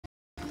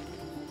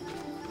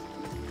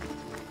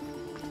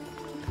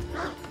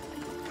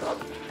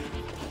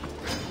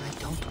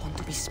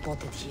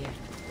spotted here.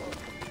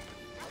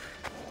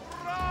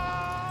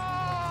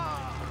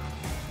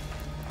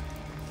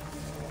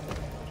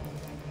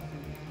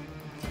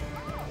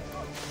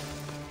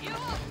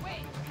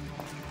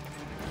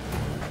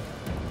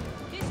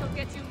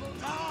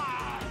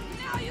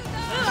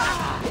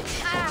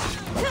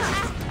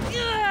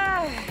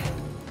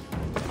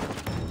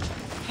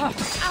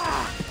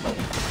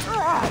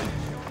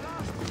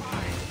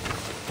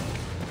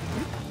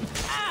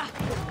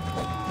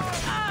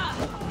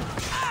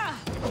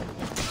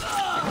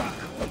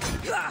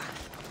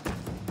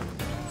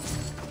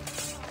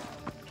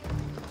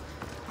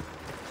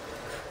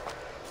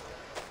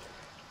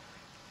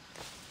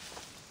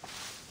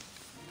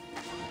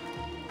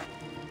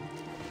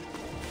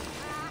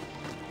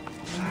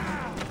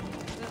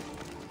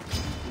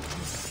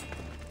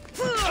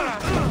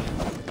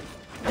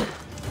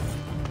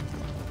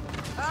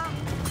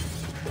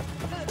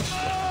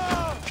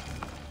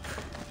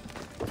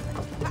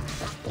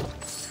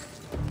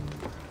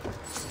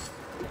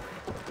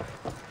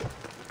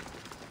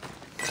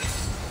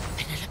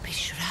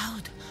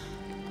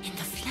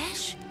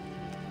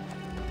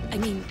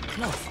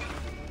 Cloth.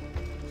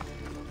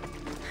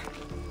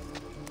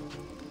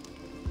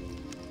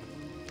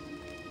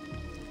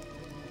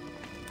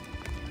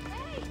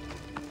 Hey!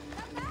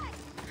 Come back!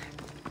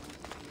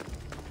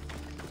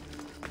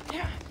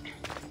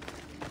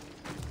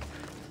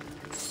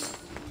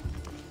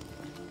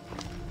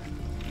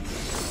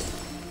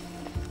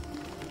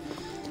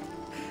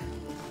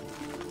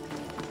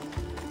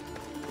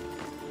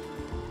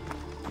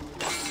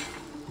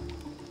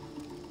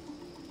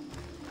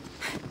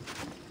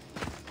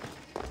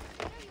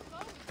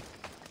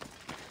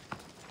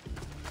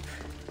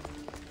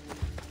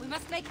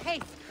 Must make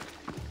haste.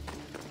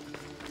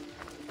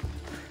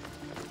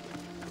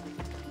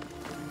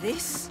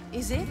 This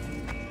is it?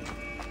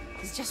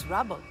 It's just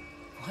rubble.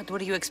 What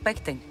were you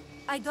expecting?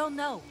 I don't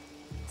know.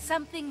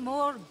 Something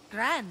more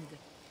grand.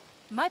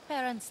 My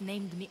parents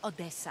named me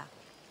Odessa.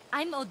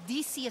 I'm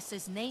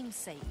Odysseus's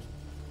namesake.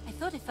 I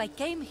thought if I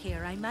came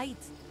here, I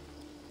might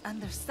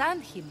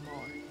understand him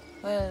more.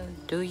 Well,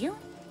 do you?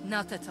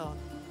 Not at all.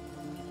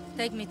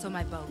 Take me to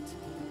my boat.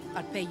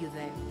 I'll pay you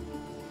there.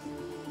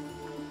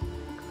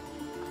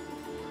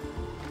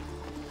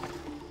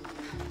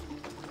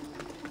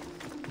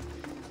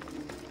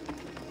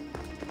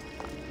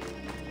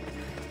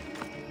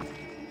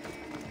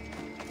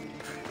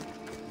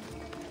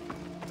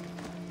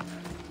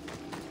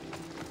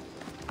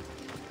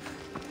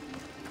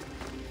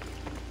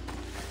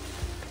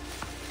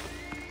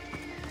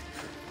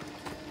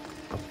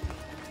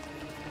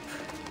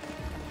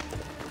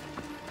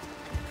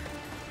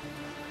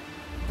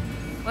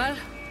 Well,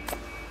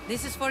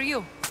 this is for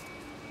you.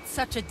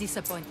 Such a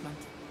disappointment.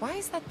 Why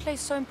is that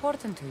place so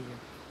important to you?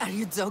 Are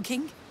you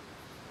joking?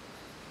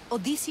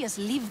 Odysseus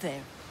lived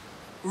there,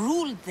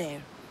 ruled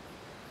there.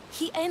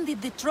 He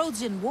ended the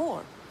Trojan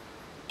War,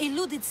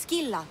 eluded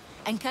Scylla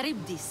and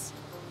Charybdis.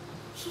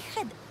 He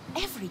had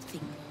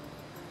everything.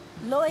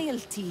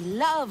 Loyalty,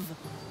 love,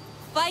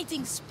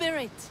 fighting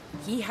spirit.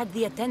 He had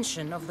the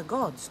attention of the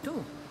gods,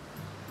 too.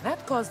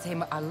 That caused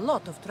him a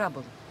lot of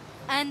trouble.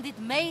 And it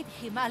made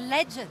him a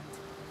legend.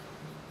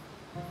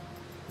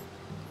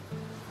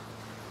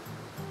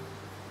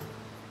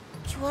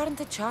 You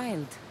aren't a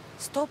child.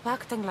 Stop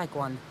acting like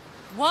one.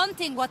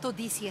 Wanting what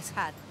Odysseus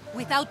had,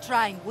 without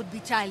trying, would be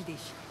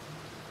childish.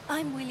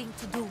 I'm willing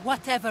to do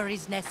whatever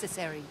is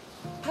necessary.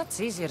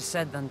 That's easier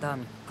said than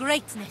done.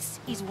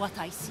 Greatness is what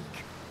I seek.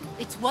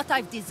 It's what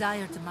I've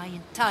desired my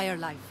entire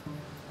life.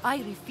 I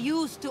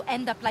refuse to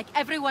end up like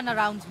everyone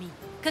around me,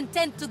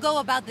 content to go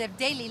about their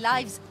daily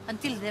lives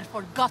until they're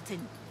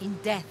forgotten in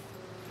death.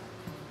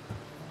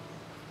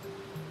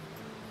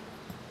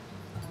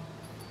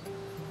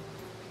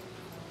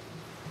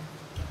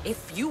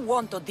 If you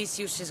want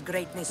Odysseus'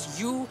 greatness,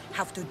 you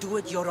have to do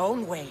it your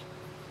own way.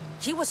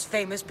 He was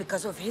famous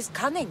because of his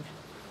cunning.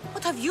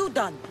 What have you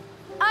done?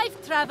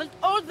 I've traveled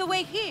all the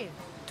way here.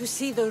 To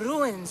see the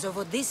ruins of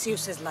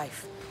Odysseus'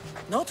 life,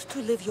 not to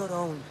live your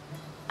own.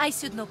 I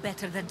should know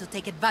better than to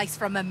take advice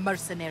from a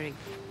mercenary.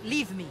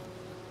 Leave me.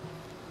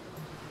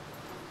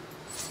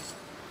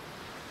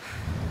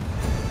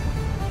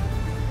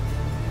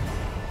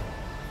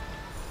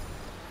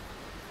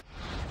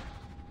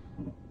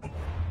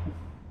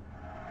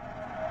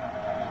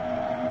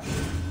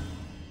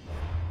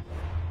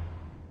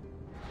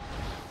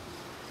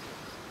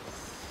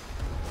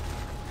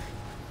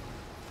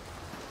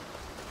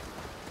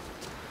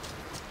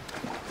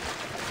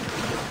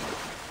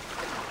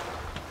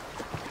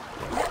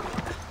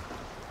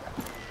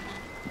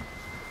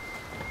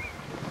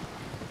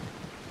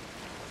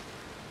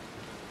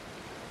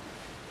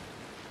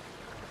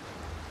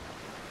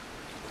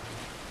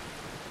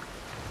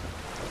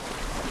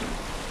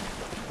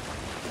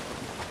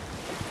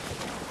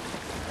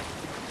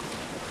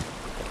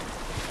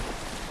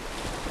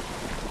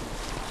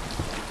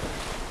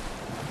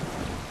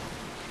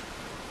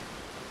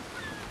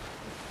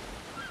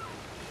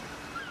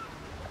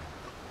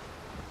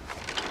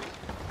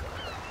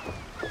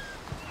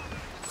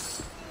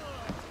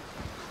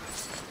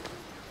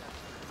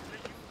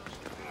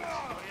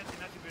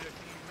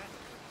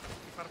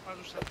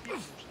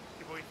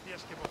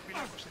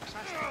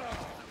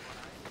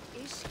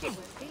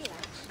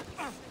 Relax.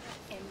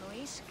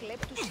 Εννοείς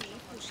κλέπτους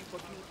ήλικους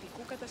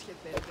υποτιμητικού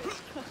κατασχετεύτες.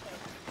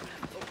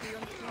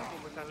 Οποίον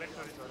Με τα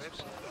λέκτορη το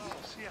ρεύση,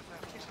 εσύ θα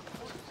αρχίσει από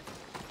το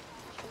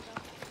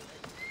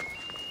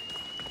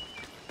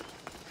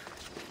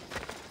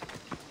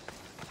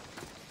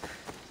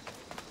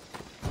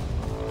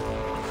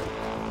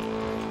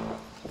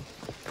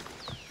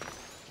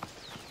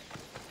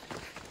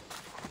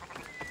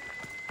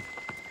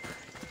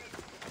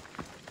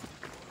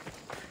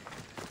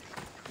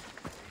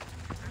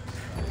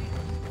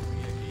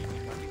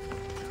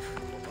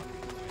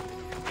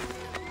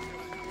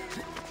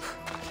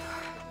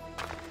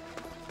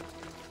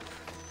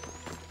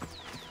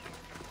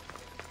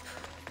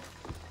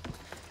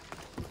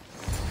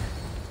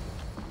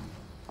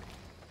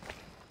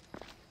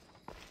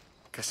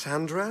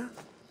Cassandra?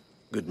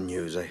 Good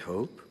news, I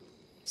hope.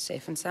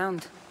 Safe and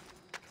sound.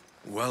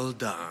 Well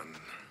done.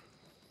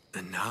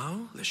 And now,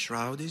 the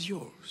shroud is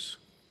yours.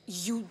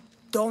 You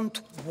don't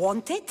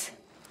want it?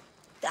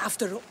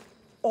 After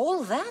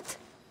all that?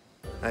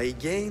 I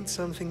gained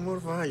something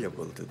more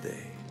valuable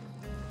today.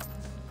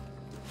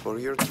 For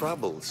your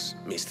troubles,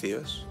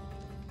 Misthios.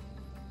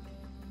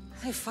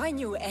 If I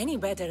knew any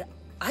better,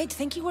 I'd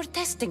think you were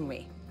testing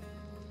me.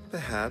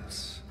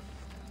 Perhaps.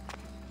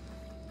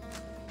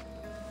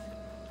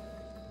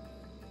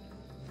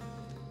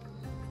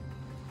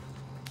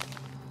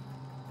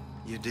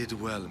 You did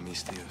well,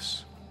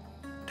 Misthios.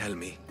 Tell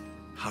me,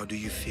 how do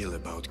you feel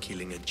about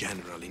killing a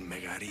general in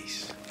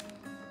Megaris?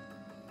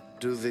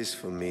 Do this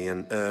for me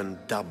and earn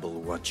double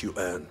what you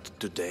earned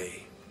today.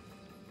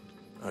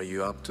 Are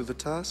you up to the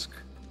task?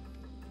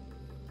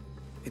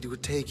 It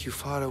would take you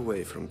far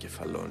away from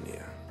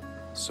Kefalonia.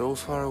 So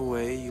far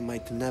away you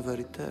might never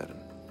return.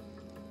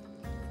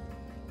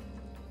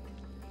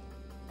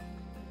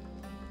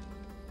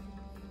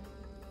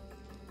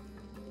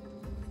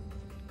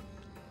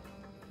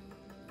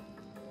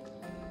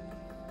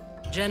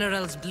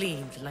 Generals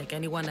bleed like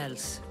anyone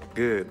else.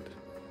 Good.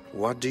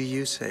 What do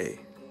you say?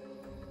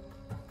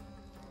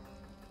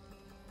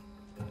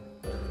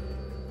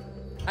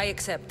 I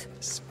accept.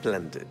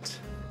 Splendid.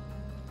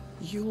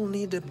 You'll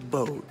need a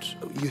boat.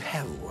 You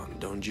have one,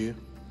 don't you?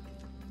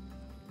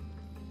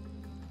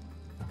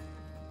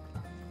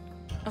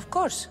 Of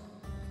course.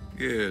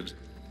 Good.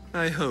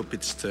 I hope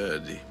it's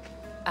sturdy.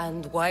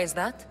 And why is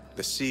that?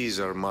 The seas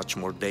are much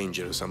more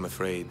dangerous, I'm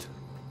afraid.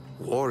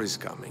 War is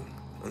coming,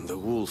 and the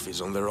wolf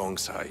is on the wrong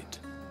side.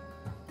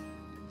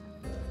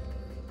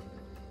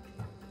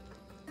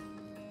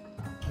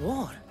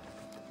 War?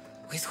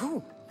 With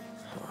who?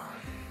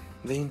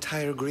 The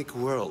entire Greek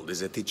world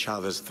is at each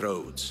other's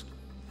throats.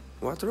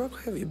 What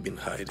rock have you been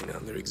hiding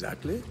under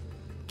exactly?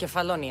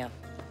 Kefalonia.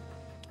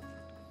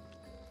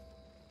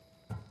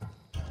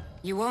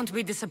 You won't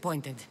be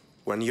disappointed.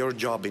 When your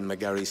job in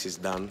Megaris is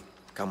done,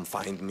 come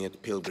find me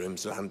at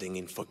Pilgrim's Landing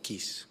in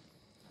Phokis.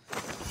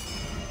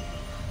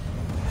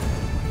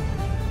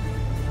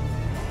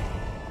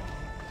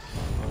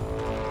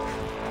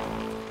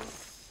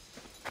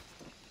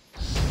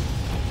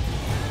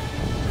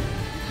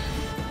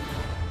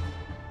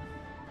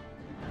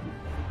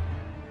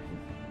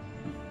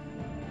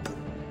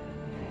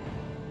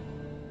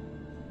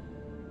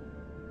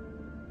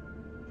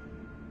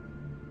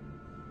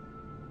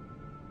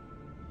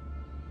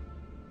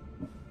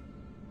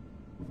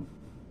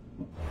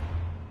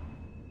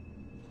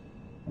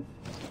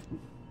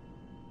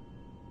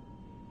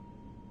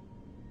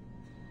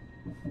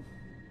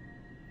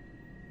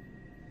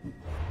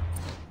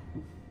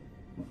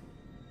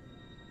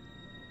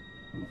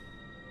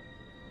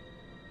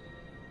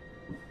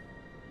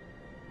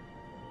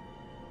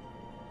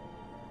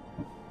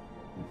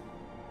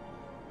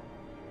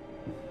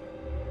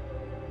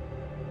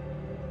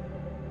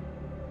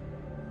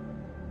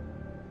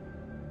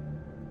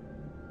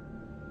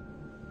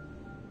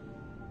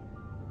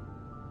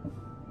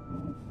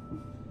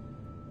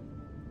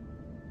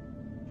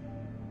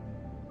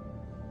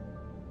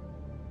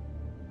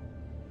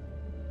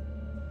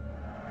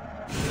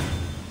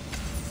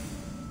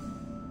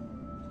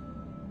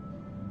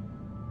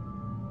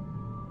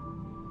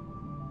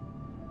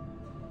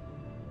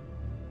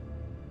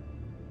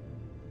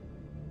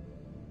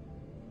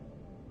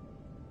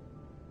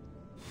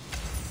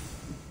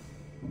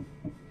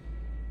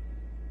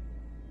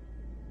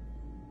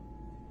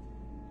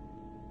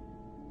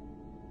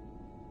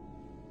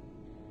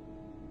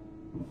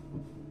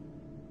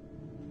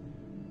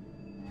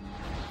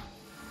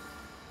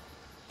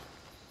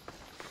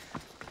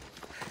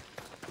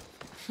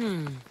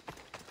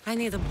 I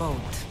need a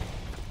boat.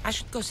 I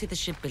should go see the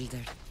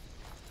shipbuilder.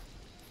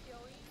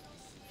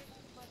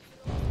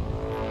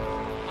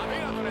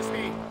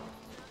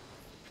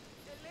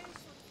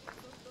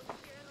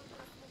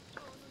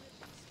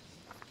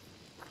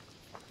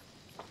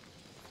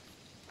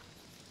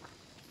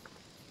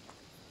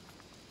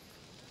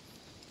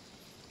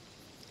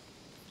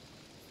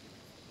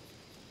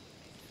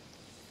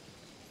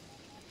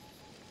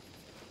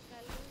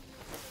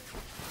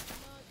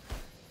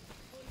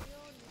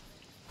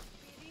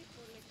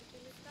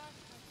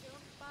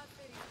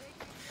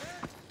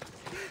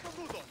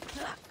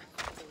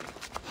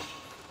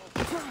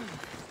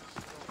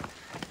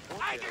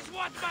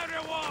 want my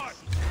reward!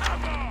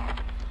 Come on!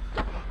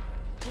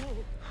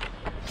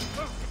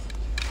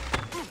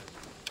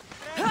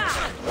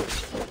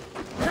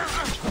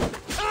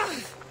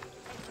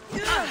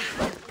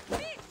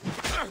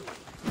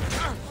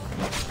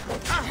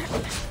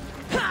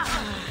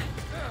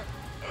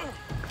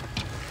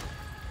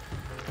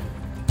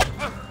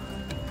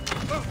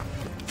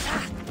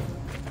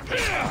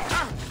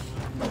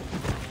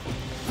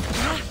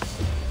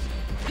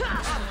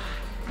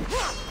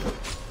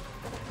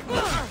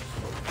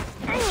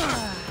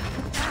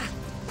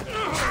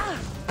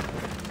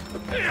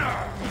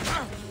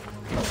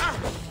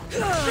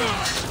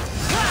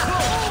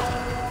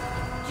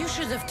 You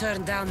should have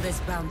turned down this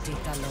bounty,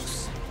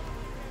 Talos.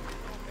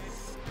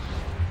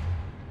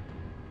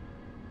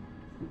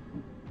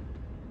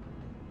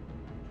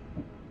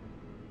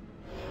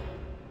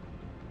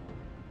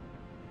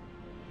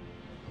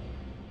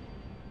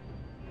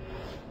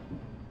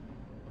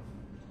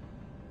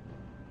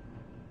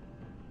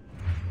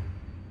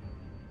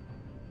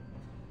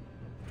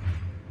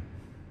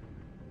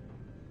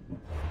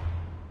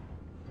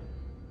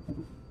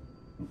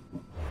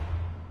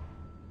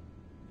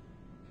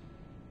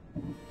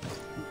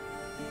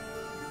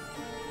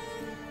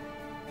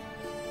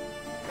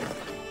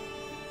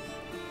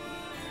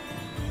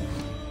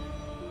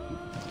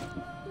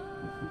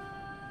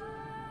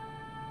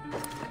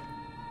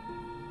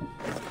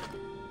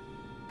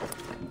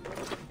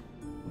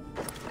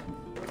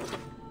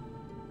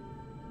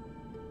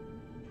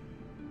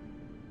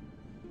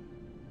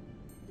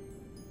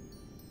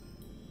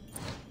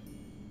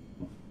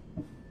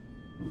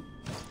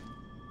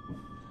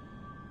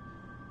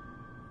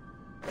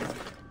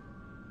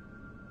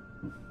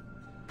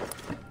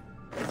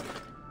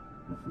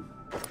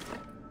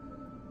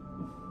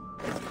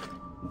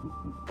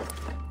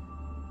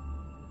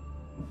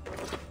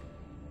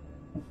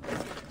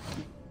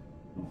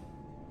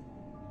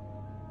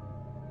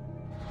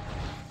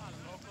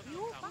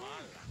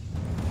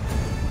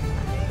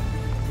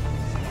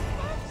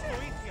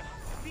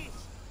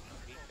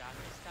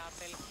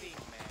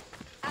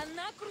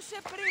 Ανάκρουσε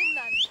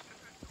πρίμναν.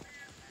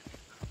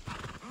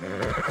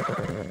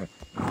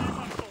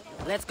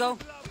 Let's go.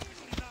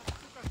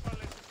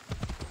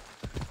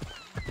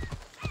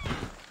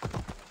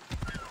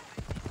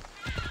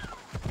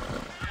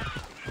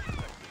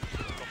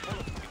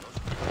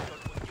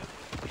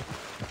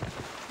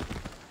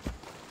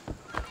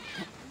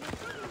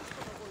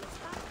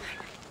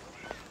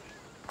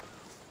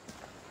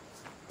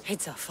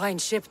 It's a fine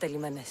ship,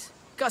 Telimenes.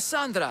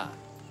 Cassandra!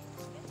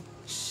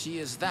 She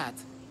is that.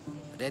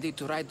 Ready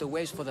to ride the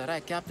waves for the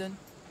right captain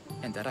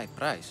and the right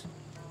price.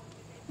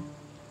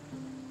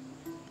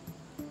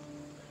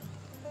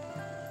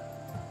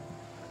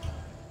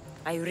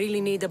 I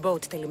really need a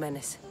boat,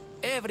 Telimenes.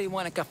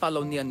 Everyone in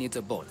Kefalonia needs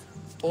a boat.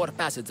 Or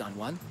passage on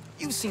one.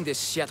 You've seen this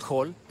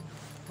shithole.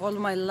 All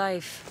my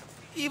life.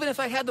 Even if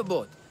I had a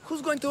boat,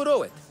 who's going to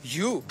row it?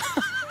 You!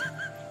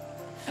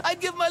 I'd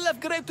give my left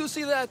grape to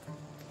see that.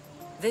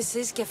 This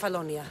is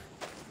Kefalonia.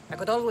 I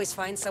could always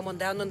find someone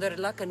down on their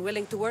luck and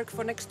willing to work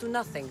for next to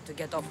nothing to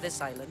get off this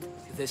island.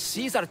 The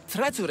seas are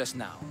treacherous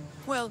now.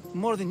 Well,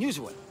 more than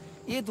usual.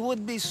 It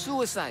would be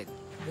suicide.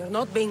 You're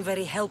not being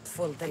very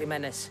helpful,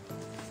 Telimenes.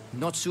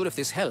 Not sure if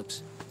this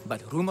helps, but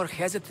rumor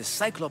has it the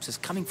Cyclops is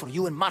coming for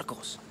you and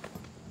Marcos.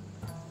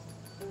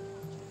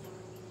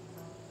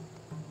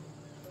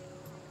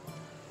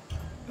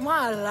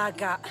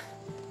 Malaga.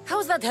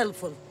 How's that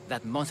helpful?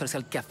 That monster's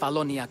held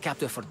Kefalonia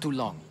captive for too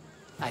long.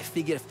 I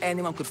figure if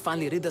anyone could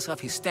finally rid us of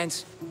his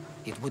stench,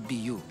 it would be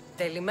you.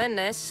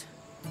 Telimenes?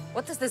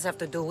 What does this have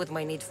to do with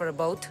my need for a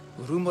boat?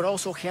 Rumor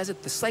also has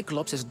it the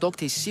Cyclops has docked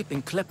his ship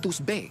in Kleptus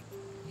Bay.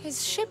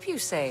 His ship, you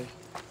say?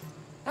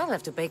 I'll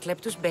have to pay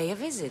Kleptus Bay a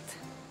visit.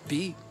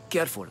 Be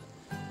careful.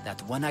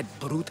 That one-eyed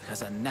brute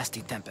has a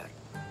nasty temper.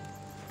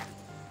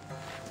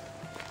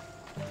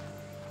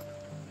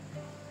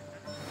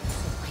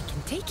 I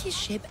can take his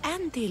ship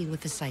and deal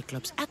with the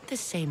Cyclops at the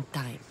same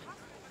time.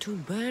 Two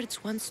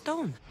birds, one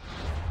stone.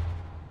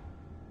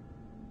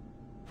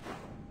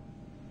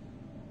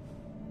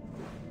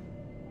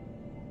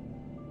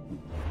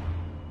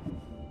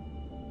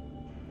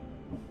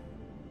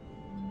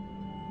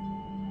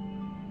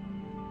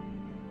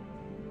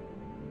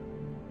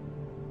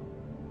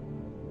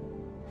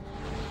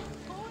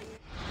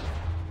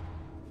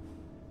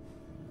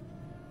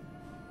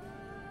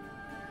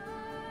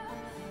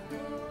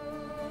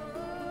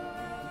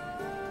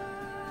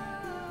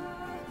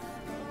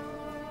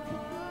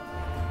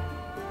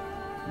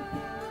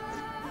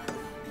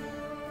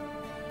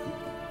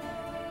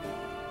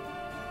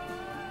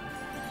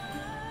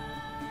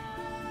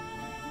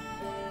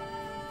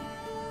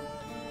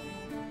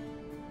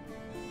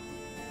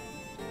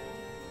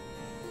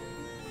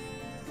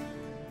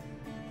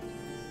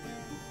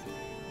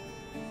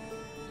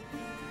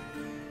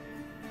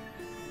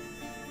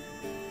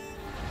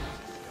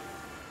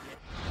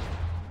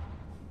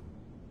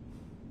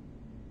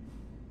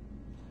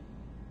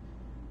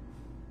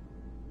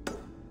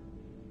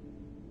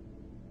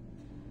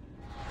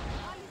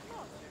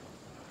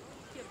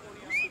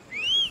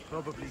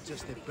 Probably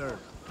just a bird,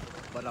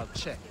 but I'll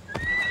check.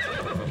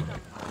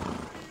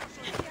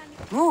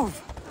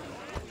 Move!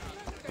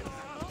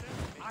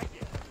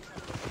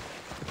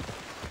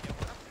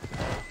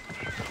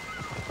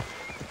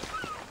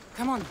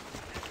 Come on.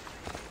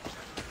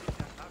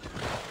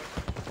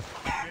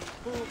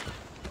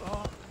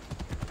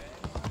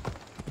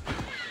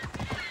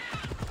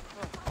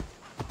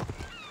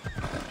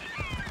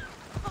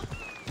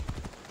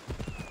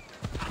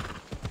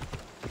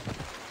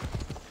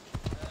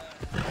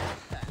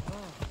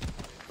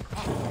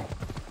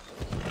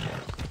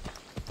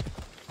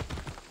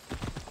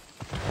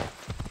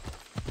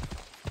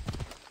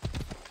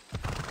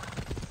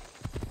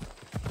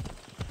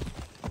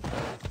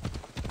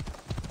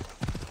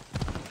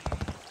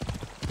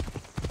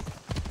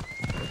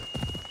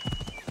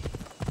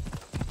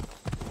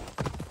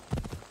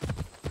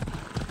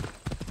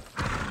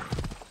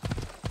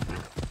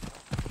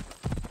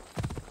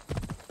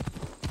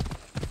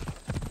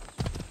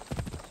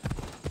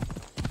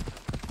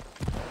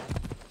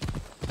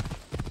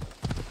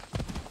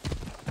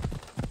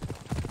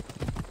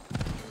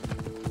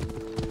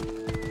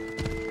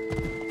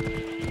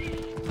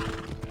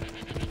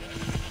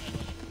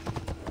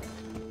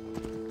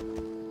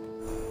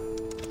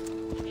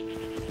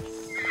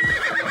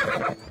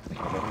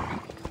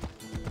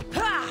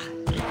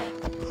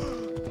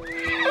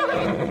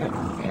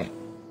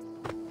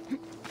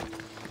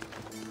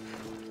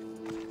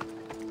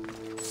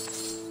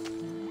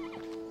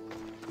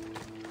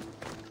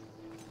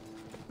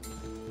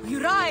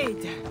 You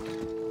ride!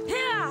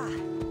 Yeah!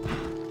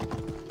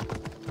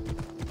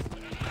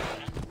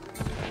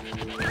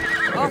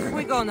 Off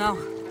we go now.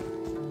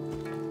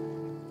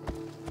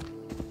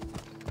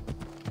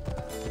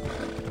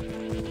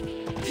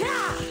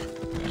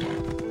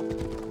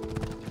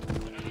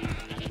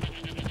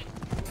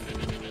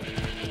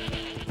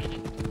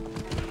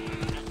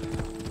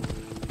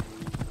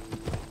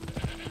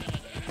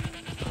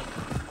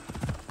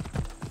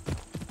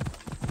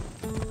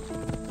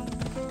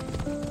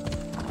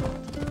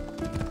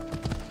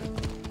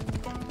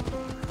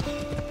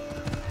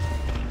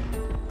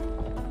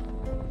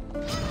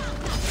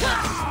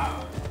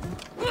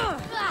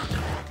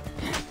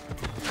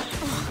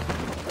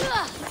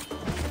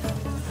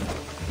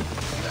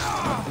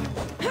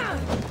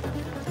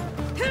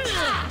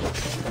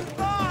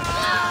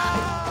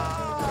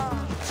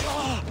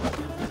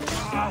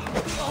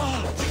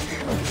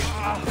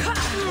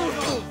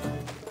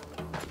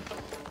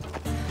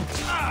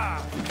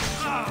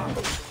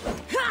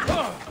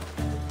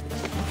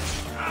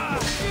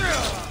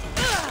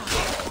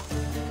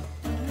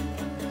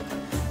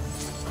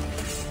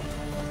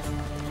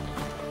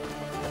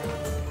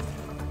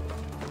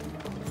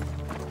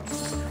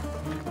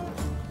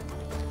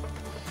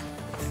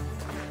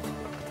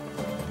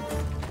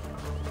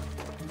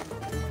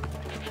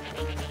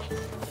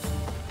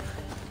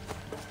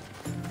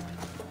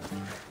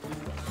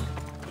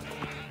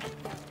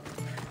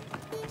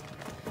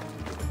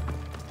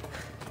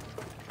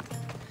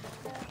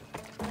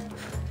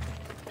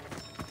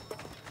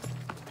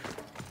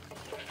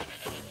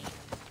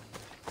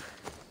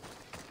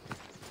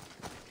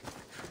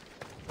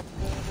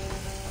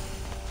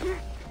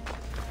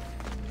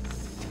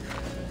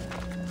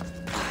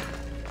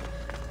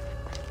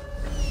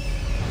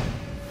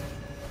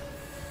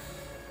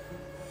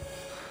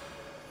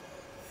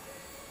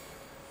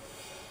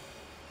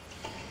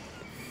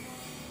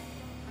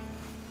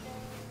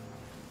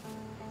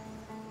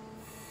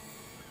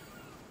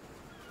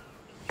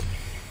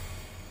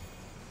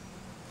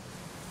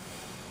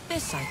 The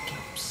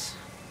Cyclops.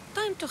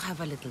 Time to have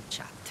a little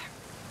chat.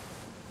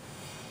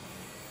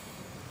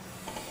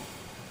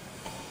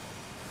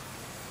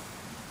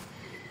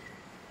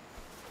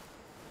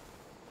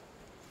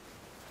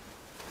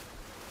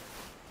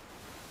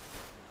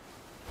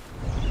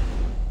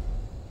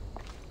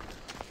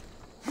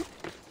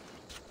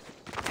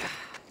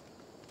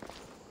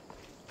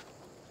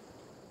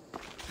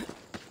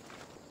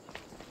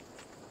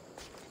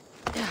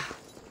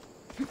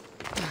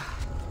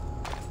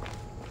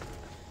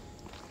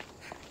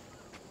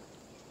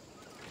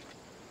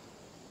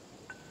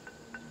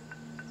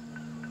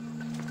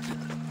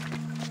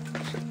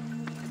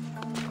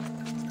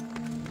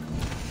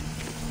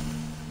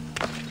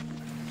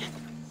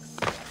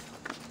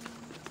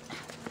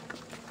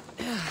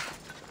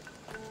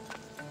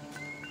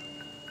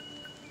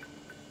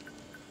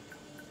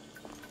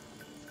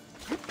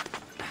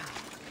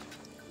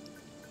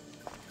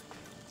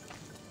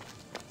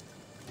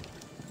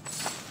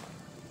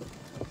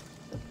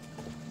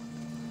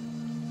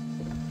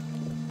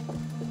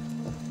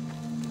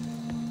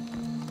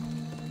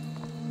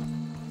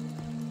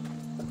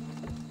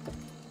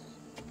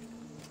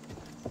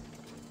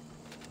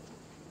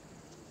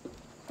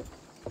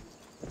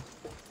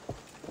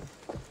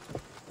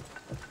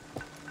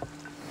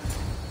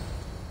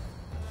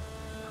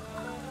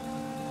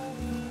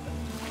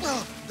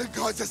 The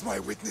gods as my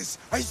witness,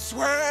 I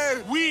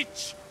swear!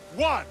 Which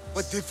one?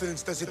 What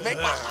difference does it make?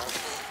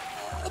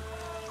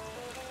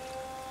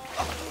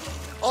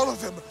 All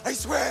of them, I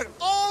swear,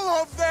 all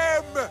of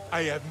them!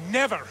 I have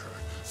never heard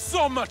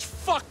so much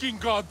fucking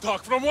god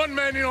talk from one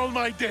man in all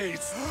my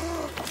days.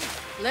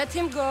 Let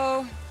him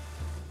go.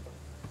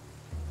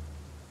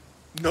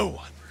 No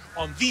one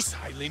on this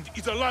island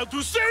is allowed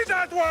to say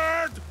that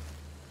word!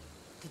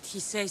 Did he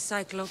say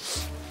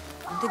Cyclops?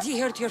 Did he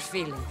hurt your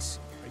feelings?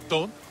 I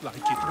don't like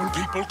it when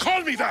people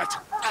call me that!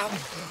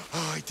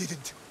 Oh, I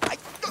didn't.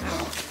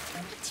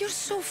 But you're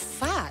so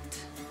fat.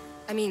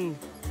 I mean,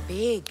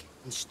 big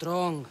and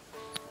strong.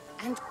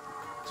 And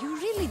you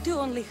really do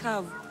only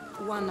have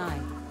one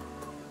eye.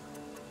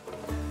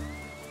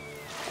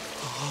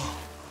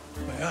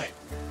 My eye.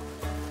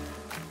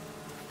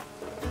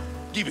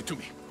 Give it to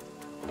me.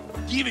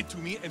 Give it to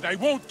me, and I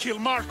won't kill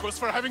Marcos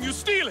for having you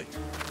steal it!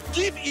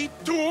 Give it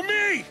to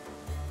me!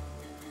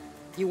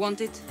 You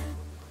want it?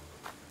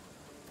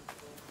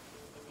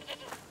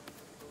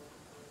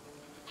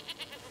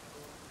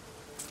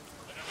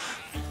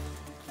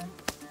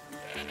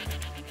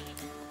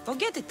 Go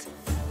get it!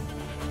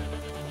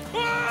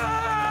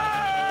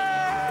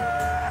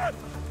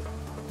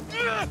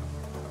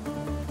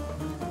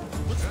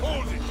 What's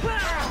holding?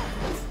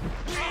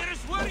 Here's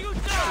where you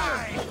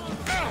die!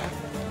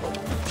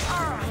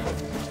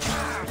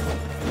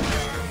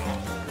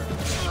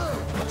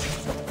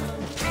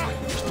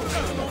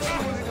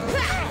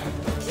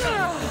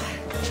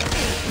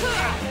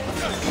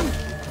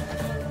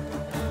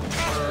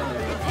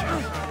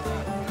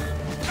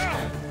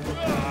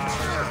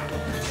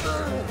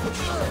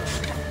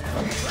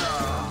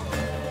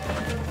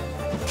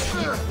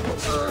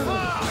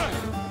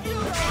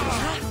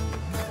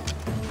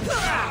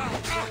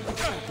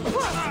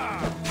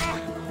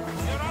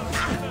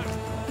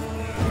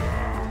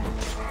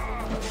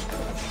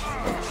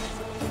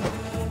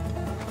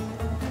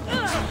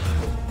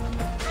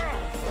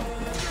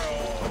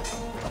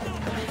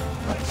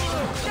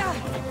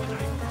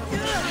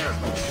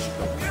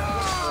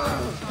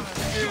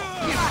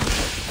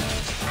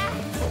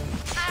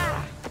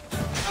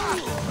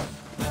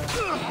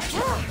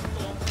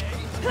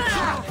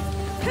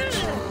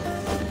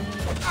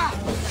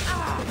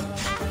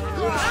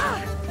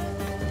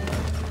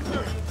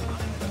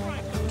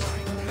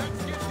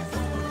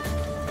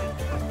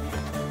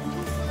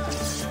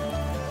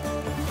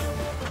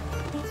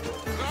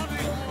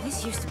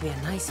 This used to be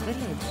a nice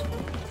village.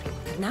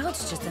 But now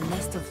it's just a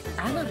nest of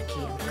anarchy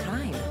and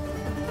crime.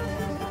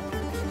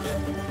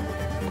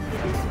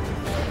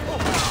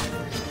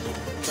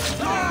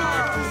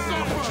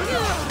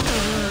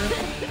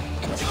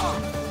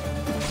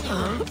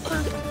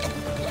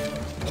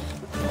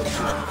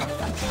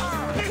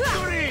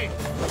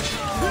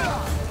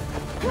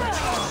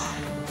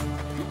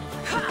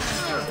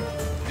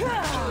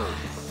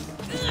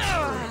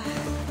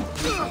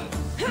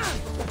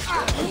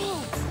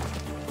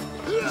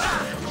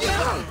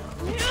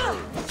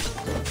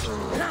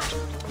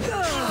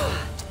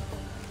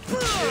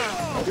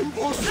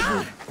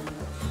 Impossible!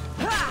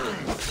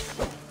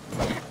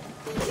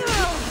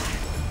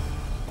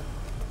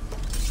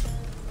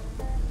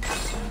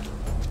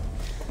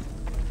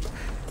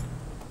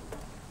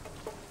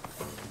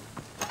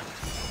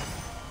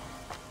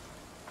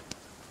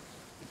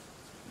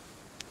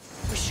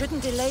 We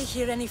shouldn't delay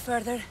here any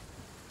further.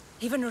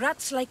 Even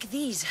rats like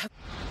these have...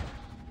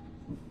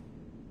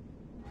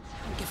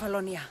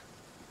 Kefalonia.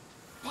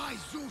 By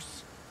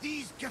Zeus,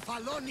 these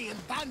Kefalonian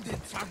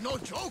bandits are no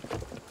joke.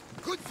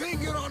 Good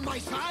thing you're on my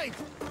side.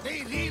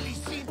 They really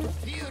seem to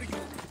fear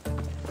you.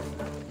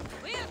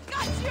 We've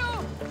got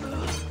you!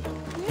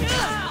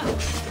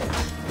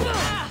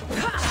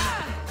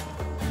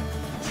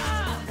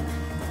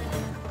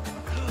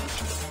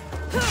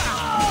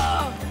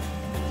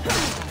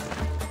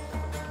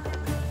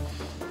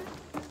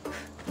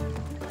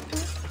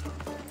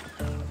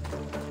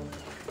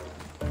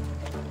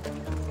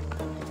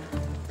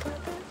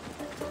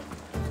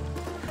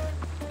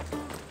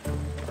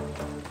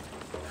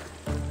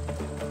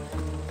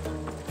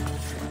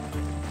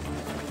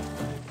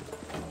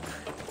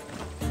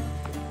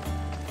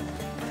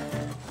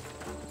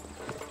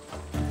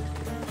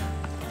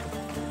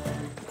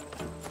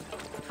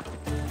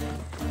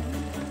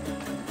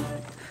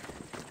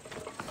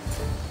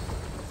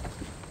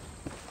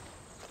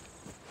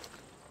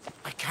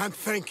 I can't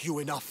thank you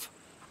enough.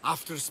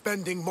 After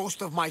spending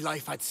most of my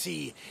life at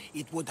sea,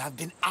 it would have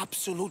been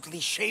absolutely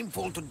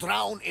shameful to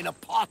drown in a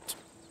pot.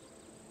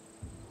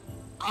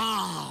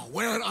 Ah,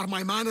 where are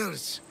my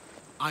manners?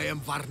 I am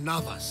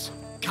Varnavas,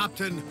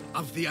 captain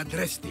of the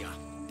Adrestia.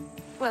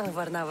 Well,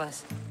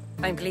 Varnavas,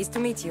 I'm pleased to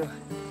meet you.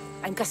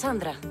 I'm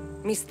Cassandra,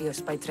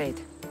 Misthios by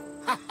trade.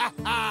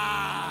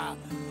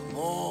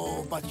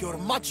 Oh, but you're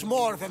much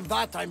more than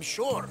that, I'm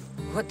sure.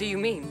 What do you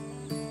mean?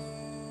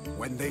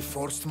 When they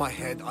forced my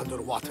head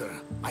underwater,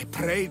 I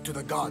prayed to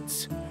the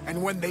gods.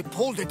 And when they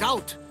pulled it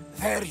out,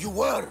 there you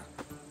were.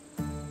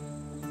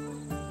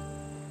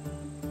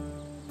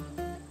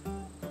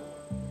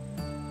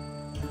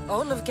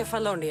 All of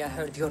Kefalonia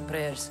heard your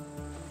prayers.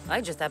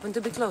 I just happened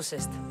to be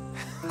closest.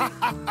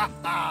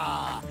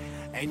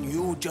 And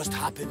you just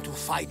happen to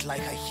fight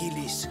like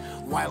Achilles,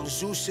 while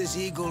Zeus's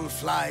eagle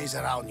flies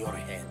around your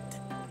head.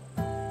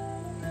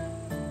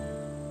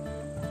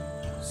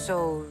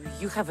 So,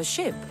 you have a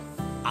ship?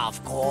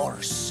 Of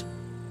course.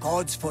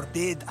 Gods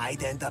forbid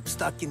I'd end up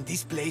stuck in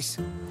this place.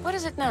 What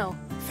is it now?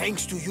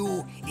 Thanks to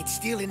you, it's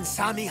still in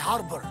Sami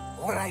Harbor,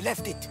 where I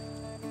left it.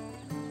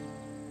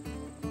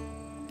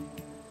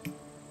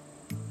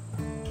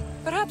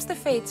 Perhaps the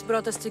fates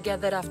brought us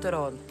together after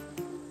all.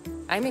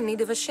 I'm in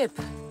need of a ship,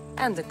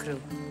 and a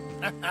crew.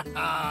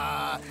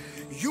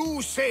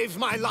 You saved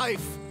my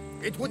life.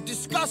 It would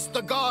disgust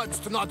the gods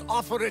to not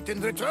offer it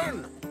in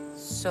return.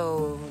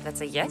 So,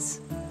 that's a yes?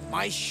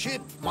 My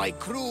ship, my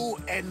crew,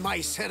 and my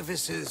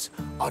services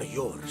are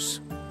yours.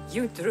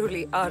 You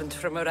truly aren't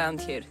from around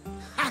here.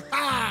 Ha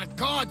ha!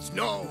 Gods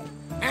know!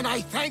 And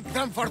I thank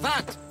them for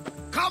that!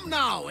 Come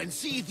now and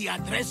see the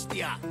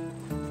Adrestia.